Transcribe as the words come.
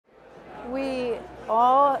We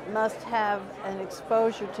all must have an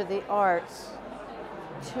exposure to the arts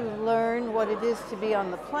to learn what it is to be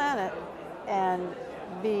on the planet and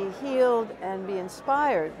be healed and be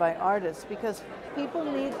inspired by artists, because people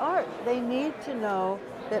need art. They need to know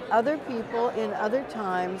that other people in other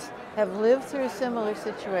times have lived through similar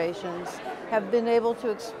situations, have been able to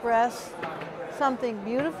express something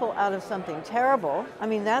beautiful out of something terrible. I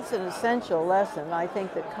mean, that's an essential lesson, I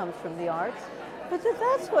think, that comes from the arts. But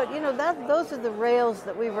that's what, those are the rails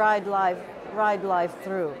that we ride life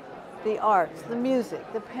through. The arts, the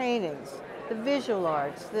music, the paintings, the visual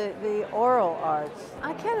arts, the oral arts.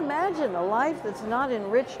 I can't imagine a life that's not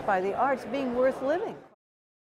enriched by the arts being worth living.